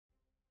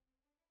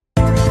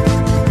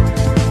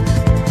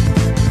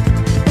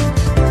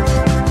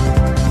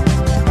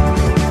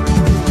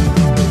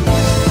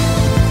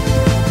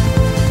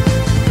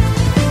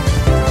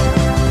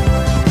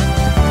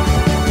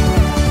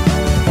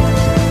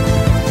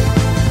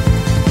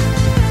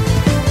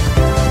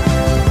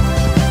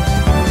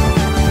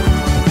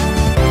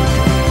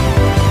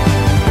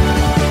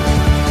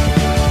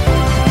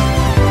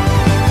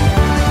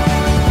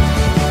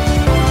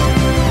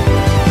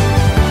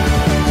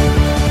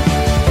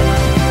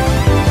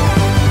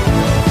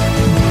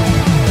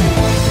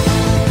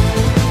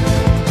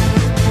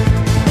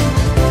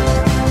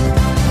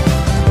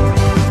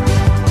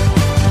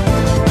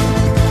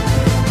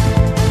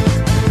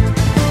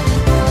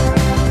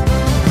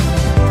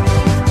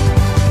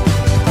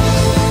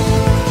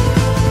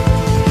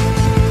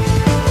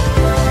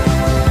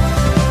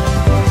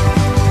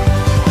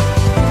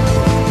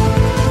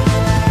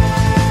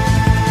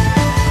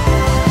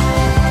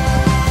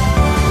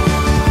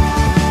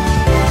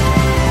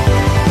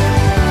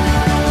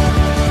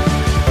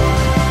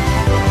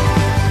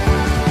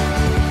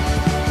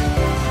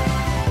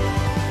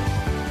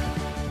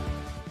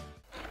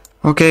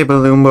Okay,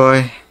 Balloon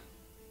Boy.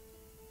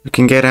 You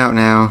can get out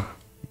now.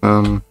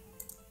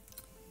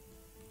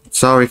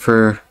 Sorry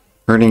for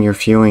hurting your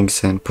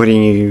feelings and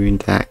putting you in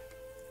that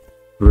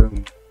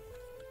room.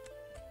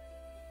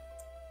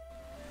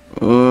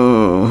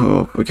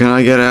 Oh, can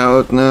I get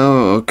out now?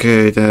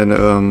 Okay, then,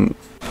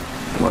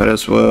 might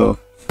as well.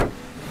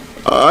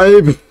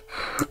 I'm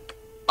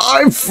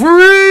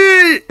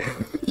free!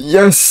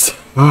 Yes!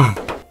 Oh,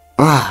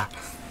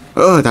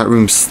 that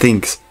room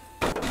stinks.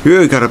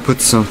 You gotta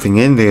put something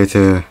in there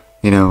to,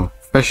 you know,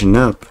 freshen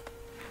up.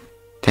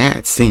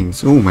 That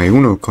stinks. Oh, my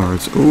Uno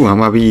cards. Oh, I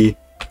might be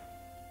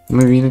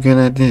looking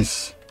at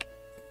this.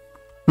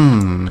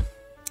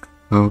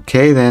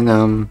 Okay, then,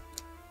 I'm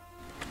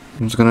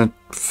just gonna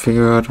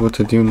figure out what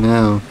to do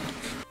now.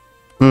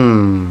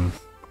 I'm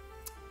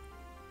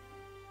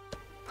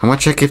gonna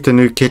check if the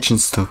new kitchen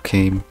stuff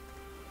came.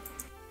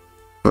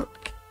 What?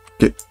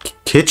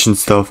 Kitchen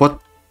stuff? What?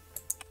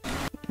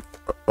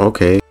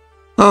 Okay.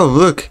 Oh,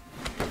 look.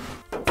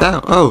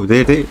 That. Oh,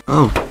 they.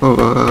 Oh.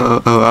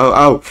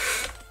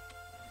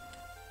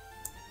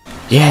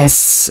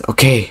 Yes.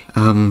 Okay.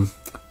 I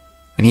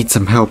need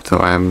some help though.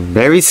 I'm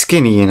very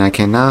skinny and I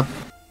cannot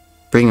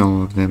bring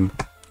all of them.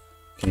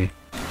 Okay.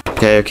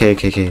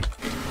 Okay.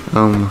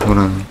 Hold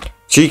on.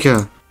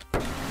 Chica.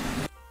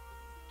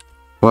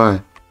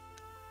 What?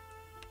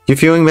 You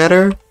feeling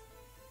better?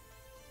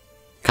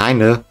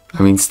 Kinda.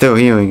 I mean, still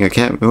healing. I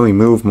can't really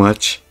move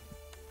much.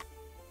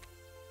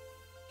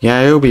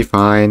 Yeah, it'll be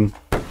fine.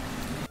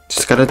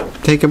 Just gotta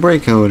take a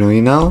break a little,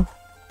 you know?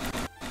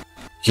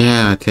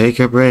 Yeah, take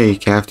a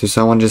break after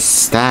someone just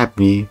stabbed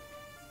me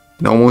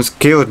and almost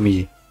killed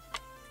me.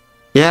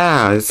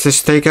 Yeah, let's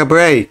just take a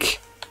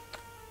break.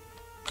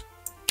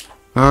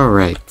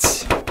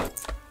 Alright.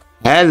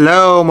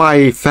 Hello,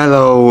 my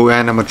fellow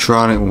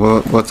animatronic.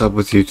 What's up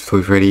with you,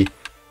 Toy Freddy?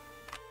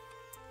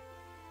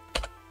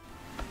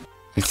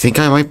 I think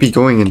I might be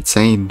going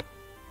insane.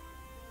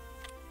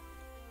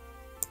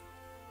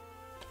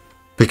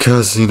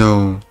 Because, you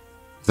know,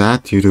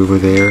 that dude over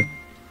there,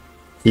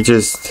 he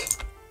can't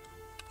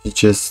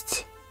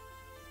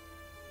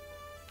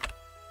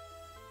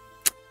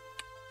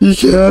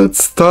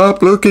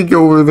stop looking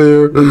over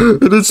there,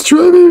 and it's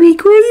driving me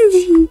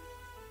crazy.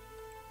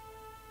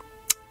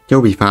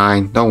 You'll be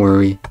fine, don't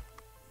worry.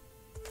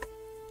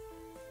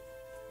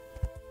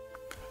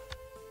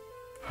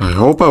 I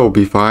hope I will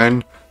be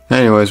fine.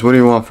 Anyways, what do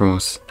you want from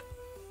us?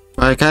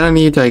 I kinda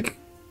need like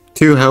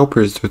 2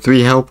 helpers or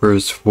 3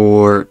 helpers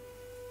for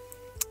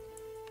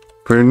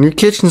the new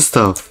kitchen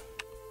stuff.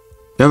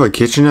 You have a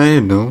kitchen? I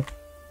didn't know.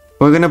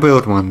 We're gonna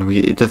build one.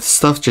 The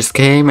stuff just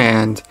came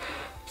and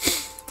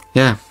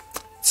yeah,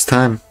 it's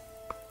time.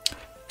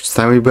 It's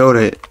time we build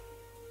it.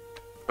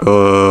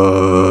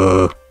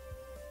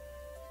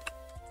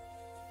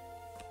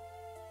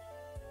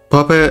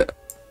 Puppet,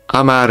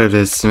 I'm out of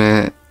this,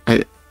 man.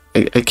 I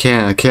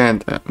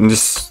can't. I'm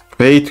just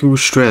way too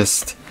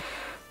stressed.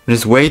 I'm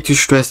just way too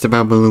stressed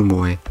about Balloon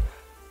Boy.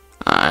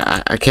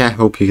 I can't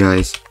help you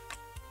guys.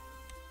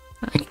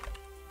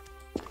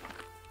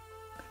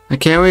 I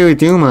can't really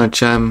do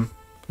much. I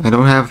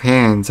don't have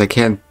hands. I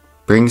can't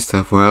bring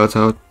stuff or else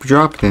I'll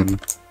drop them.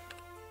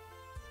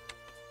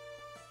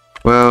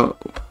 Well,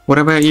 what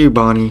about you,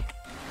 Bonnie?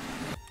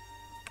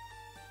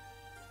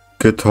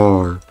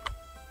 Guitar.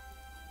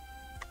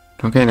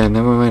 Okay, then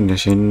never mind. I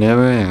should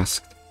never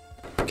ask.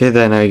 Okay,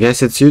 then I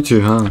guess it's you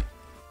two, huh?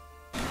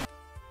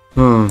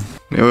 Well,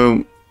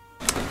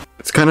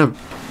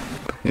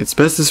 it's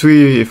best if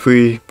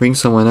we bring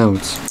someone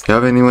else. Do you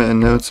have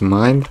anyone else in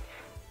mind?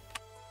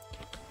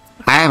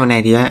 I have an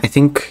idea. I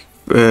think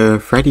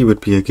Freddy would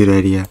be a good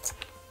idea.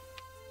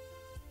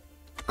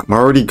 I'm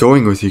already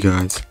going with you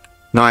guys.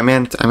 No, I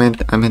meant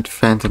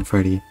Phantom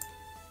Freddy.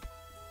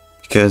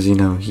 Because, you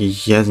know, he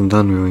hasn't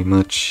done really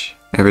much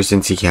ever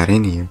since he got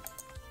in here.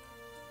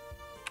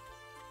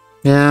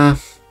 Yeah,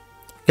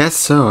 guess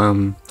so.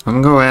 I'm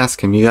gonna go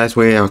ask him. You guys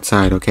wait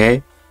outside,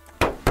 okay?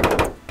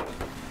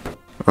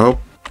 Oh.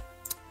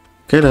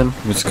 Okay then,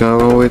 let's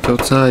go wait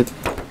outside.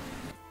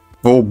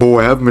 Oh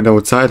boy, I haven't been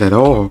outside at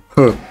all.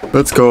 Huh.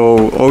 Let's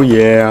go. Oh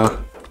yeah.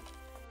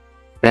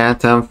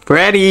 Phantom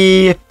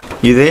Freddy!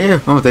 You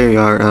there? Oh, there you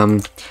are.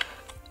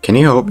 Can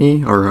you help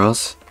me or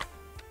us?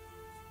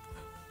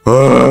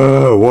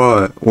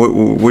 What?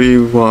 What do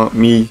you want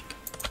me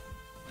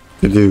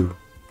to do?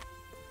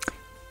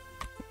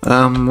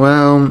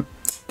 Well,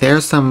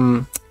 there's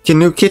some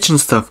new kitchen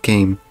stuff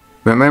came.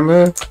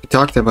 Remember? We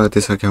talked about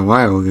this like a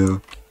while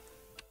ago.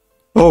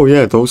 Oh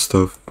yeah, those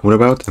stuff. What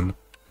about them?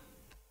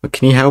 But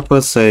can you help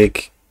us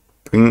like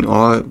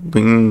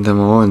bring them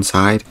all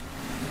inside?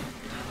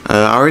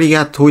 I already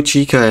got Toy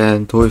Chica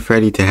and Toy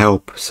Freddy to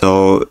help,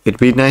 so it'd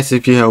be nice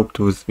if you helped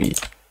with me,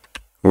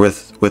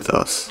 with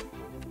us.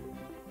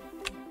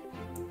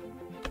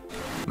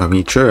 I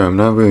mean, sure, I'm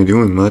not really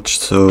doing much.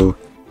 So,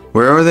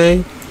 where are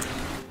they?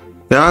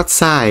 They're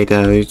outside.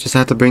 You just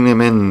have to bring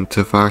them in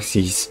to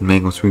Foxy's and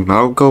Mango's room.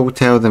 I'll go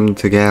tell them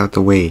to get out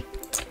the way.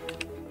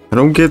 I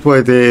don't get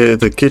why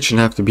the kitchen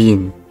have to be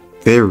in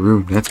their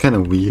room. That's kind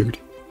of weird.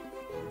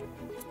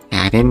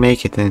 Yeah, I didn't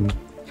make it then.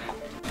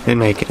 Didn't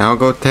make it. I'll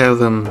go tell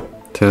them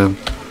to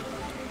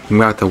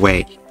move out the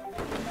way.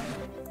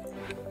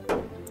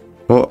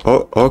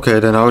 Oh, okay,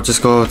 then I'll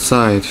just go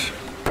outside.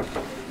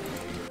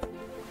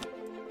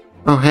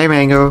 Oh, hey,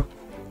 Mango.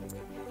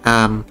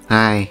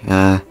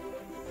 Hi,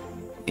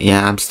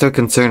 yeah, I'm still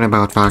concerned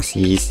about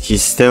Foxy.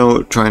 He's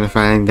still trying to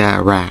find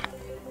that rat.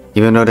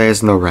 Even though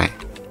there's no rat.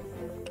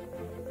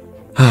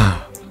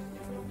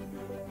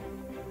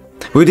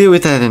 We'll deal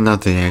with that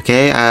another day,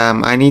 okay?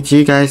 I need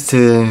you guys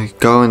to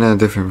go in a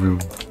different room.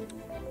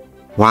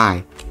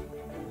 Why?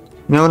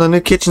 You know, the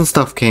new kitchen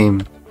stuff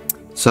came.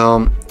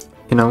 So,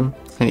 you know,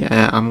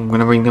 I'm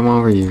gonna bring them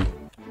over here.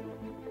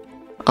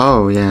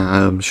 Oh,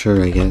 yeah,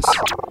 sure, I guess.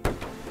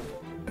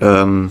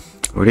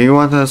 Where do you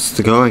want us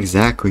to go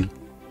exactly?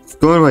 Let's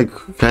go to, like,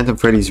 Phantom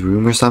Freddy's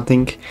room or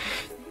something.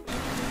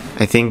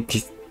 I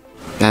think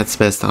that's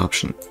the best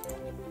option.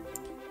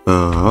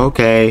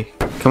 Okay.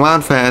 Come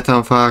on,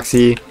 Phantom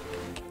Foxy.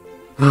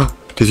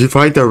 Did you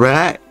find the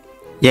rat?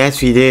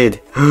 Yes, we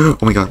did. Oh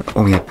my god,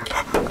 oh my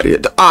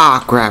god.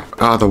 Ah, crap.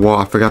 Ah, the wall.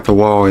 I forgot the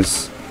wall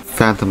is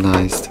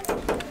phantomized.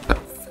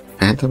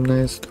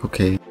 Phantomized?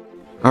 Okay.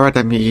 Alright,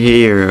 I'm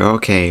here.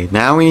 Okay,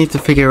 now we need to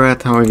figure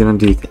out how we're gonna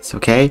do this,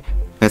 okay?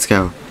 Let's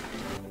go.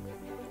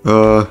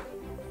 You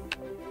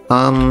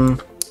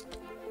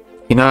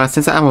know,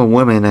 since I'm a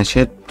woman, I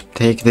should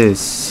take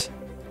this.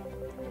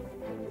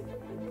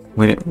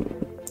 Where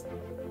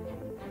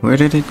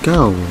did it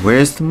go?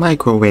 Where's the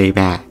microwave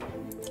at?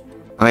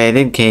 Oh, yeah, it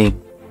didn't came.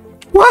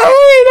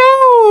 Wait,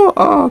 no!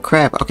 Oh,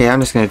 crap. Okay, I'm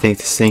just gonna take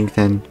the sink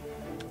then.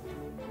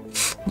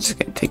 I'm just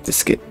gonna take the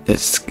sink.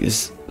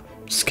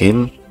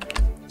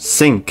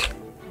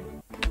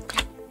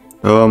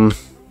 You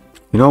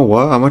know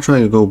what? I'm gonna try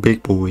to go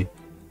big boy.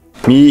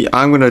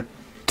 I'm gonna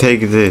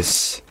take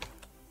this.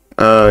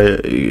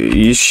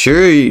 You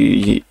sure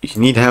you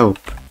need help?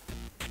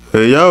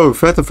 Yo,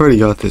 Phantom Freddy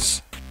got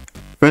this.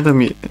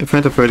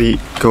 Phantom Freddy,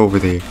 go over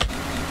there.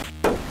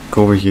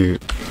 Go over here.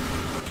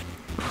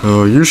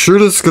 You sure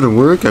this is gonna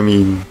work? I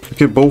mean, we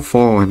could both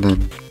fall and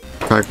then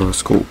crack our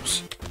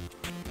skulls.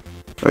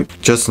 Like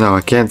just now,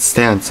 I can't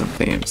stand some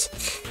things.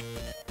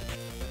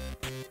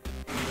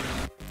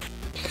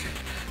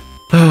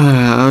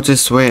 I'll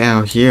just wait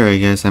out here, I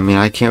guess. I mean,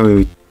 I can't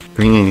really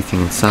bring anything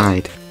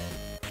inside.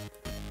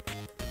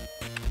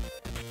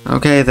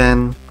 Okay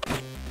then.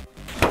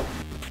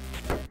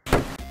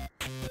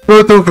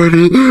 Don't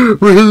Freddy,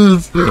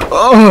 please!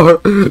 Oh,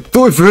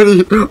 don't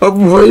Freddy,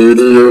 I'm waiting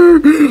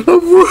here!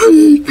 I'm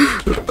waiting!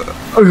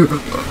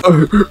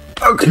 I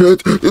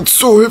can't, it's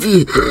so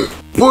heavy!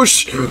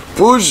 Push! Come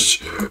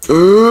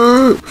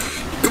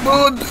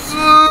on!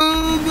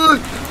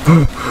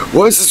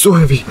 Why is it so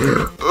heavy?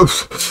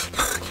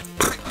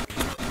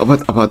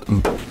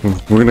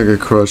 We're gonna get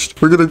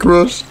crushed. We're gonna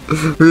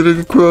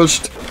get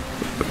crushed.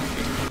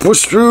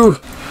 Push through!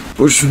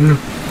 Push through!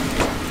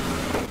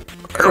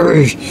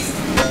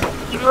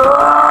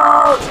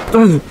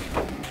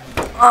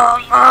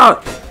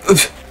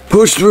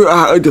 Push through!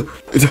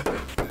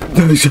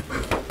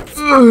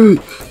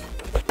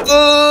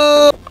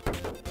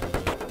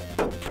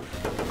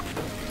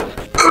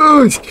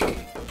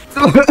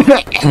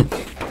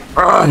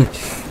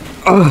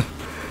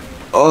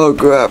 Oh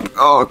crap!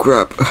 Oh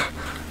crap!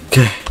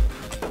 Okay.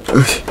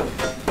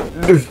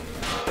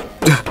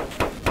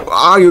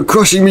 Ah, you're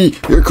crushing me!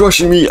 You're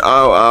crushing me!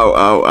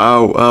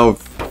 Ow!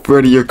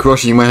 Freddy, you're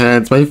crushing my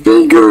hands! My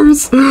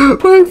fingers!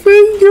 My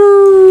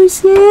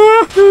fingers!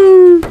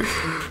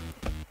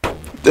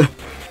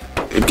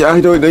 I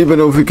don't even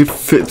know if we could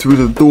fit through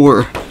the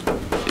door.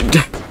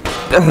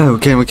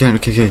 Okay.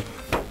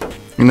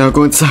 Now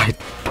go inside.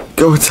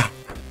 Go inside.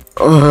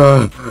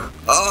 Are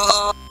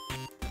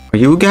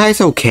you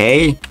guys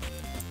okay?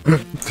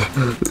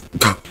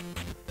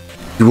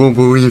 You won't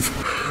believe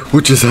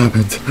what just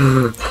happened.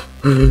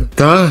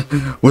 That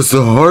was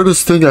the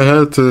hardest thing I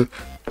had to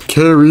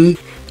carry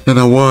in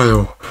a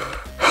while.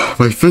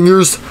 My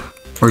fingers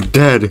are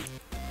dead.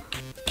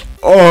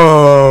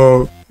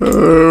 Oh,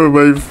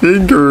 my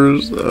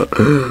fingers.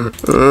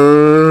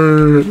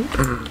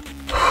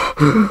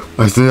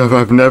 I think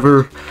I've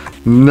never,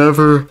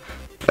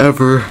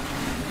 ever,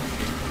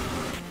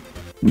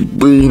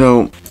 you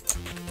know,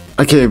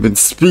 I can't even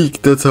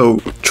speak. That's how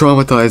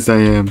traumatized I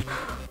am.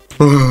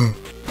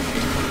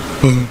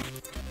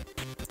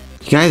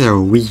 You guys are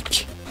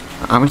weak.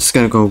 I'm just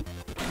gonna go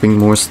bring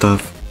more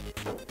stuff.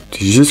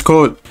 Did you just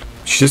call it?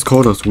 She just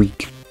called us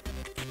weak.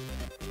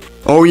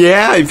 Oh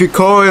yeah, if you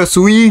call us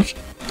weak,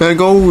 then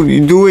go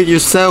do it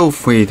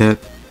yourself. Wait,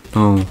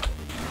 no.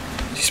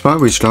 She's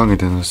probably stronger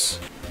than us.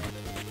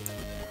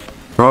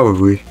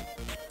 Probably.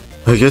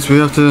 I guess we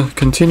have to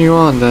continue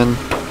on then.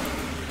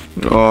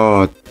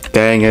 Oh,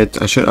 dang it.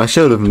 I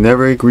should have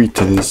never agreed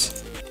to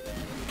this.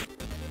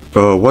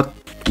 What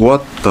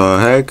the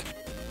heck?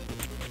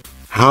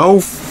 How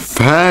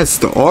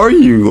fast are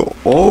you?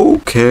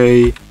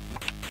 Okay.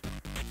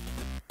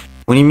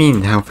 What do you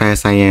mean how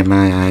fast I am?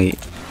 I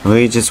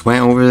really just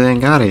went over there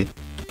and got it.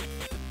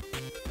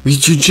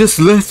 You just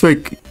left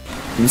like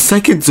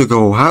seconds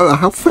ago.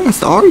 How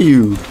fast are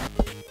you?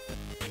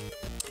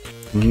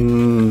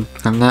 I'm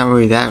not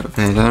really that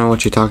fast. I don't know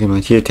what you're talking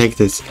about. Here, take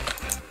this.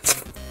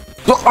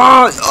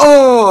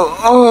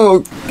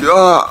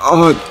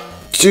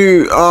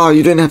 Dude,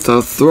 you didn't have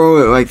to throw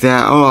it like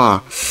that.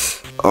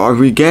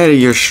 We get it,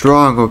 you're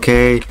strong,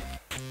 okay?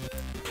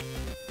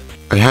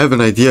 I have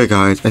an idea,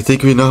 guys. I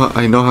think I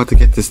know how to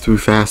get this through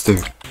faster.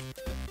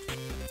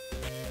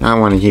 I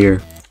want to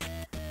hear.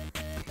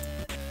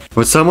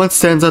 But someone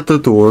stands at the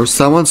door,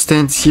 someone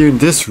stands here in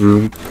this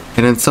room,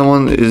 and then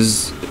someone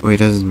is...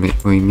 Wait,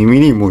 we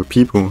need more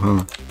people,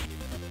 huh?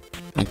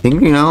 I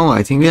think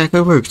that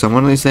could work.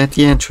 Someone is at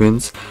the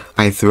entrance,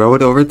 I throw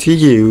it over to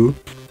you,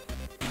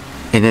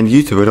 and then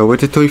you throw it over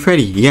to Toy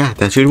Freddy. Yeah,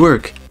 that should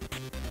work.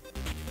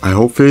 I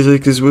hope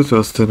physics is with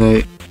us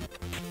tonight.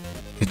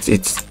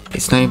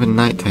 It's not even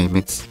nighttime,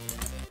 it's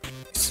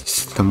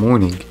the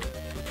morning.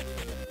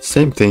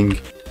 Same thing.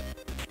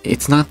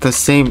 It's not the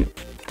same.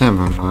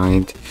 Never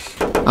mind.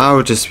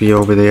 I'll just be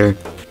over there.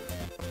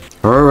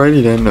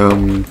 Alrighty then,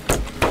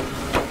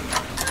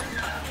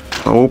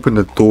 I'll open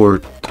the door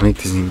to make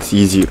things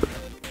easier.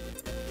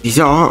 These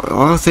are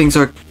all things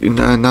are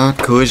not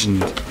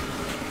collisioned.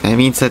 That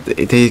means that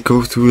they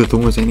go through the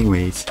doors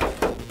anyways.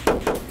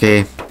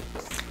 Okay.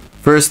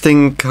 First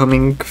thing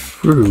coming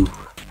through.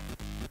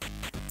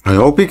 I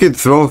hope you can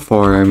throw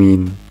far. I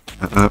mean,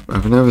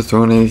 I've never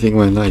thrown anything in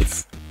my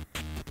life.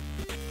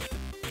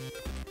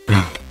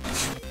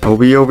 I'll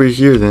be over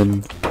here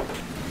then.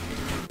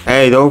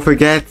 Hey, don't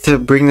forget to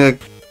bring the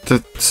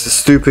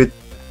stupid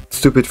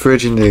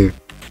fridge in there.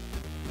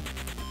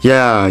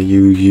 Yeah,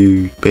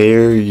 you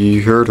bear,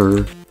 you heard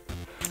her.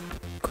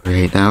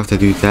 Great, now I have to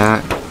do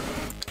that.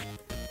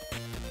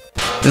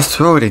 Just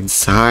throw it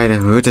inside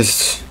and we'll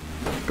just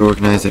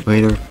organize it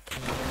later.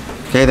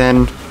 Okay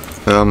then,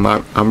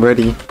 I'm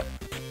ready.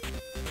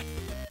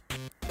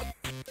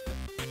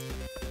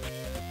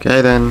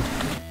 Okay then,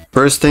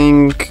 first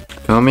thing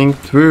coming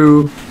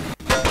through.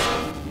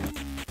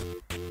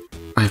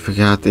 I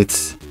forgot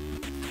it's...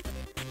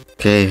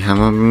 Okay, I'm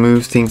gonna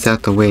move things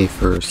out the way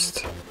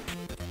first.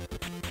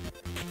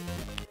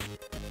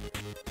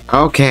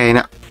 Okay,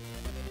 now...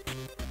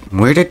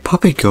 Where did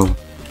Puppet go?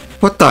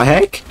 What the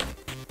heck?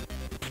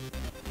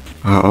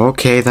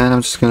 Okay then,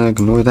 I'm just gonna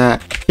ignore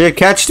that. Here,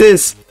 catch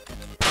this!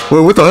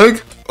 Wait, what the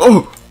heck?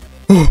 Oh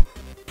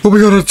my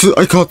god,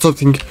 I caught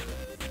something.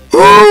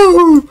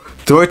 Oh!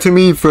 Throw it to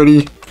me,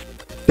 Freddy.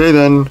 Okay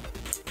then.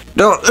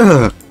 No,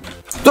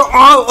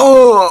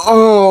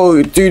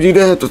 oh, dude, you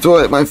didn't have to throw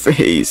it at my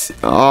face.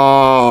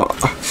 Oh,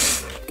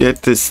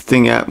 get this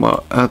thing out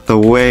the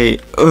way.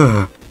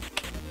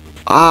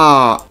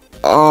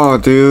 Oh,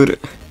 dude.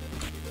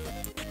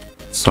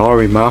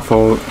 Sorry, my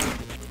fault.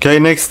 Okay,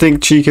 next thing,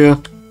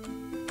 Chica.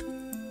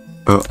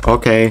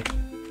 Okay.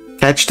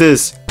 Catch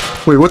this.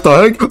 Wait, what the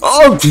heck?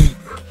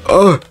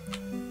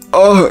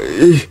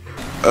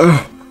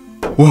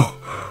 Whoa,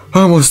 I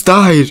almost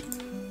died.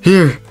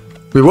 Here.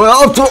 Wait,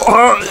 what?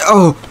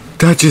 Oh,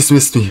 that just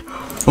missed me.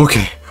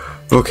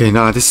 Okay,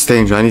 nah, this is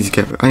dangerous.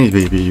 I need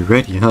to be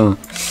ready, huh?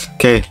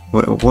 Okay,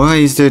 why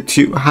is there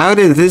two? How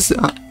did this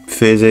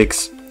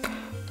physics?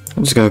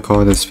 I'm just gonna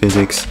call this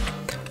physics.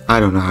 I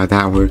don't know how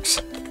that works.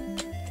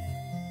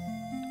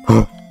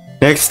 Oh,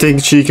 next thing,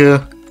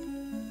 Chica.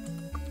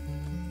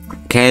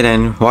 Okay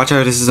then, watch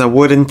out, this is a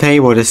wooden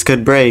table, this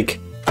could break.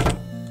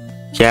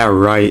 Yeah,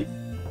 right.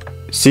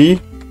 See?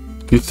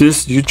 You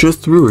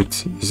just threw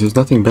it. There's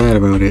nothing bad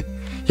about it.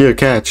 Here,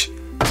 catch.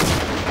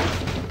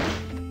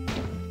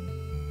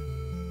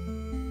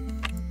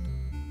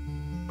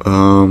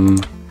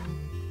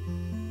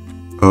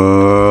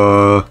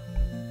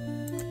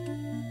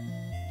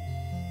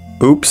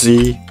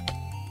 Oopsie.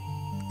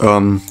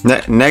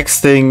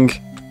 Next thing.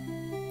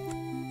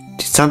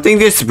 Did something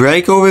just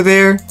break over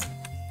there?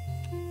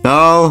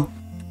 No.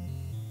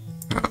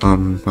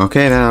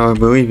 Okay, then I'll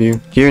believe you.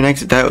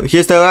 Here's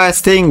the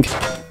last thing.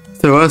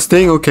 The last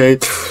thing, okay.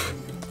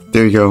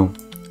 There you go.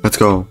 Let's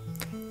go.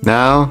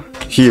 Now,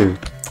 here.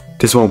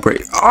 This won't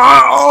break.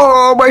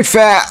 Oh, my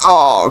fat.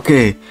 Oh,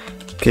 okay.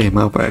 Okay,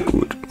 my bad,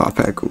 good.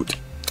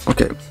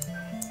 Okay.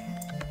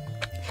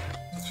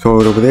 Throw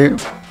it over there.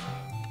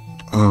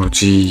 Oh,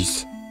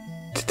 jeez.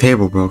 The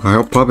table broke. I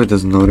hope Puppet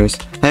doesn't notice.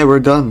 Hey, we're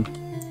done.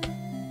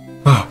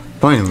 Oh,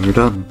 finally, we're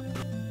done.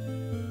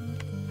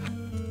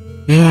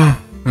 Yeah,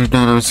 we're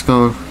done. I'm just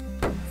gonna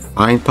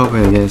find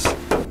Puppet, I guess.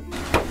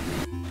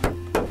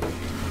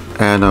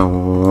 And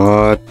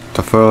what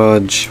the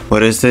fudge?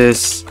 What is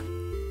this?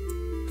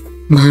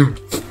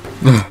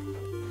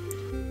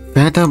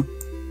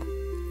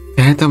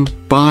 Phantom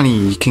Bonnie,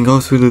 you can go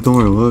through the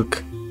door,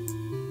 look.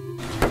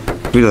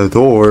 Through the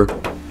door?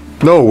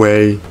 No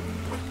way.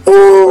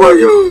 Oh my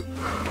god!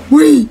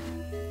 Wait!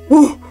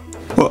 Oh!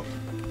 What?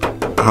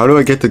 How do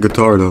I get the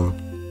guitar though?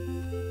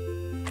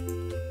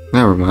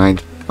 Never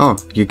mind. Oh,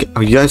 you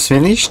guys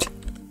finished?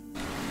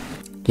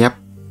 Yep,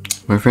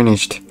 we're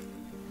finished.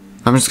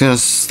 I'm just gonna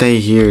stay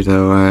here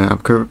though. I'm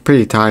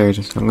pretty tired,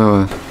 so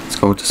let's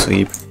go to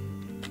sleep.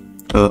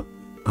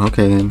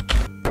 Okay then.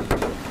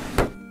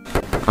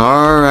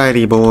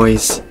 Alrighty,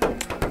 boys.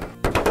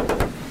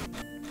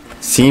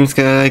 Seems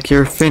like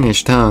you're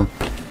finished, huh?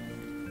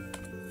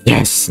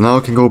 Yes, now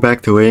I can go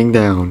back to laying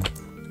down.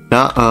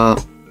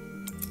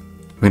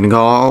 We're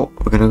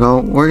gonna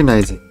go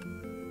organize it.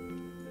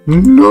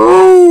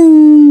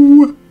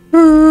 No!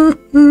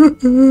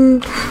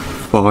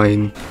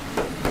 Fine.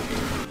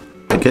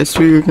 I guess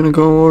we're gonna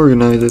go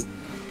organize it.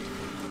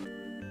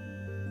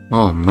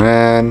 Oh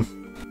man.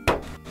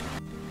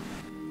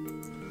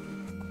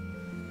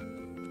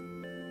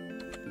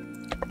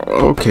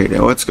 Okay,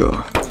 now let's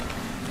go.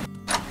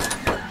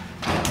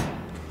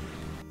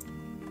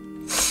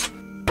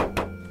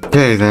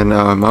 Okay, then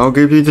I'll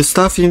give you the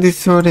stuff you need to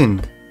throw it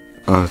in.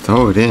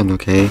 Throw it in,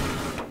 okay.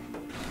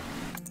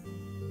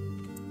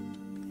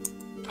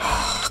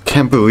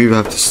 Can't believe I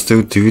have to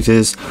still do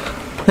this.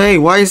 Hey,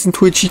 why isn't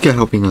Twitchika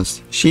helping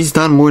us? She's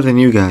done more than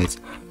you guys.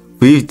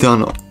 We've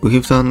done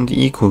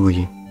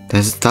equally.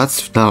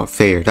 That's not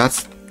fair.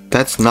 That's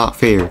not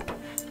fair.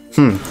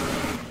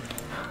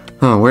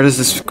 Huh, where does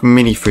this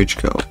mini fridge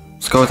go?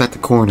 Let's go at the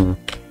corner.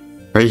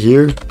 Right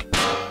here?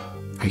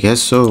 I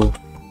guess so.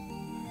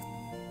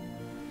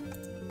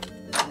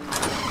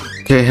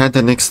 Okay, had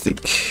the next thing.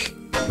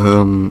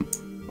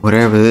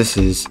 Whatever this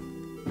is.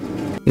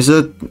 Is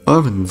it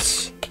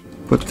ovens?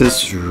 Put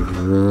this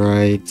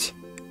right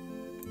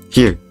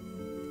here.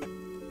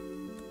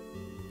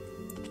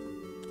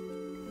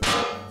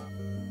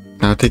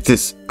 Now take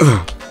this.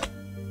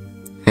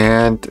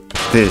 And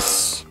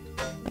this.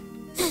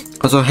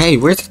 Also, hey,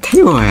 where's the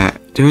table at?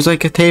 There's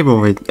like a table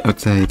right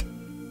outside.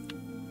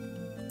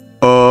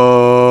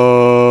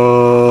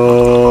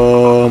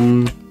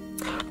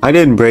 I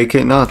didn't break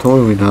it. No,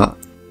 totally not.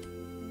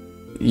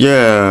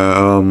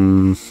 Yeah,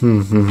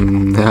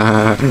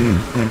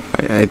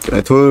 I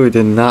totally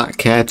did not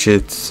catch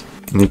it.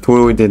 And it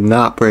totally did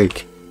not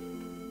break.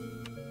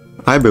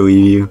 I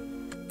believe you.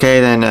 Okay,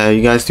 then,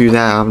 you guys do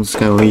that. I'm just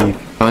gonna leave.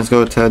 I'm just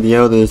gonna tell the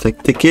elders,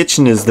 like, the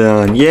kitchen is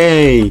done.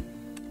 Yay!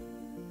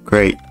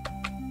 Great.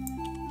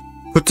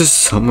 Put this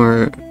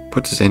somewhere.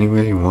 Put this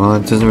anywhere you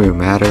want. Doesn't really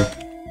matter.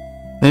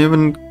 I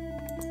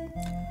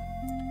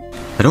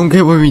don't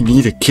get why we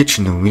need a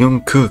kitchen though. We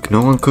don't cook.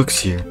 No one cooks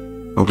here.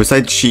 Oh,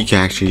 besides Sheik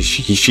actually.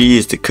 She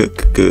is to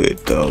cook good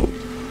though.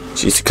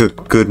 She's to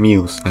cook good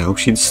meals. I hope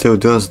she still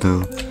does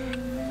though.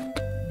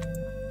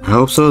 I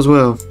hope so as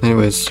well.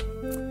 Anyways,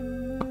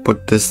 I'll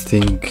put this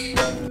thing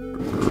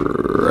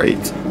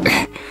right.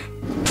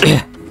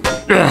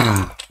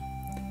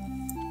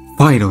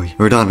 Finally,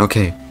 we're done.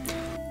 Okay.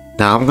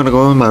 Now I'm gonna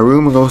go in my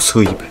room and go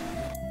sleep.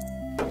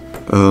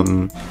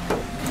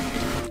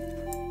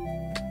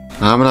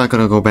 I'm not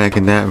gonna go back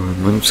in that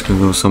room. I'm just gonna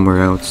go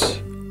somewhere else.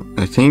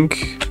 I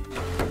think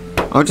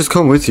I'll just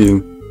come with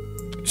you.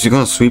 Is you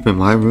gonna sleep in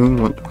my room?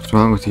 What's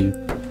wrong with you?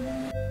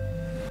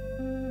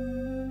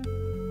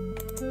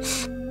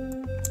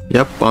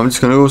 Yep, I'm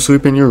just gonna go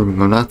sleep in your room.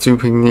 I'm not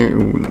sleeping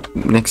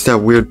next to that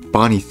weird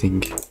Bonnie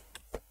thing.